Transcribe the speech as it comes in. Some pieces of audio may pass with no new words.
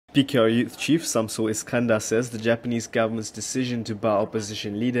PKR Youth Chief Shamsul Iskandar says the Japanese government's decision to bar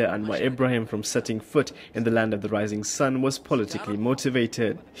Opposition Leader Anwar Ibrahim from setting foot in the land of the rising sun was politically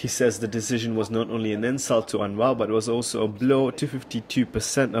motivated. He says the decision was not only an insult to Anwar but was also a blow to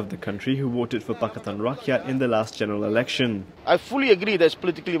 52% of the country who voted for Pakatan Rakyat in the last general election. I fully agree that it's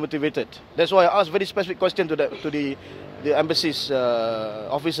politically motivated. That's why I asked very specific question to the embassy's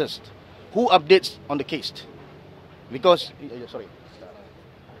officers. Who updates on the case? Because, sorry.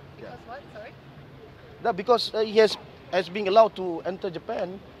 Because what? Sorry? That because he has been allowed to enter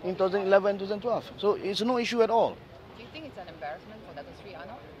Japan in 2011, 2012. So it's no issue at all. Do you think it's an embarrassment for Dato' Sri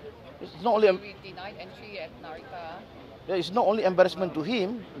Anwar? It's not only denied entry at Narita. it's not only embarrassment to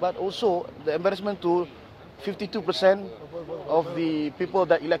him, but also the embarrassment to 52% of the people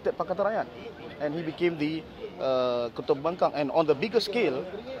that elected Pakatan Rakyat, and he became the Ketua Bangkang. And on the bigger scale,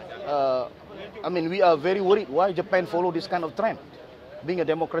 I mean, we are very worried why Japan follow this kind of trend, being a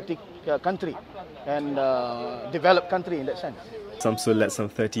democratic country and developed country in that sense. Shamsul led some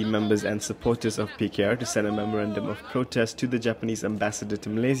 30 members and supporters of PKR to send a memorandum of protest to the Japanese ambassador to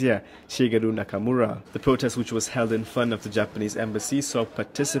Malaysia, Shigeru Nakamura. The protest, which was held in front of the Japanese embassy, saw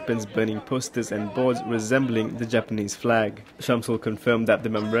participants burning posters and boards resembling the Japanese flag. Shamsul confirmed that the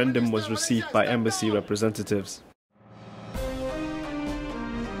memorandum was received by embassy representatives.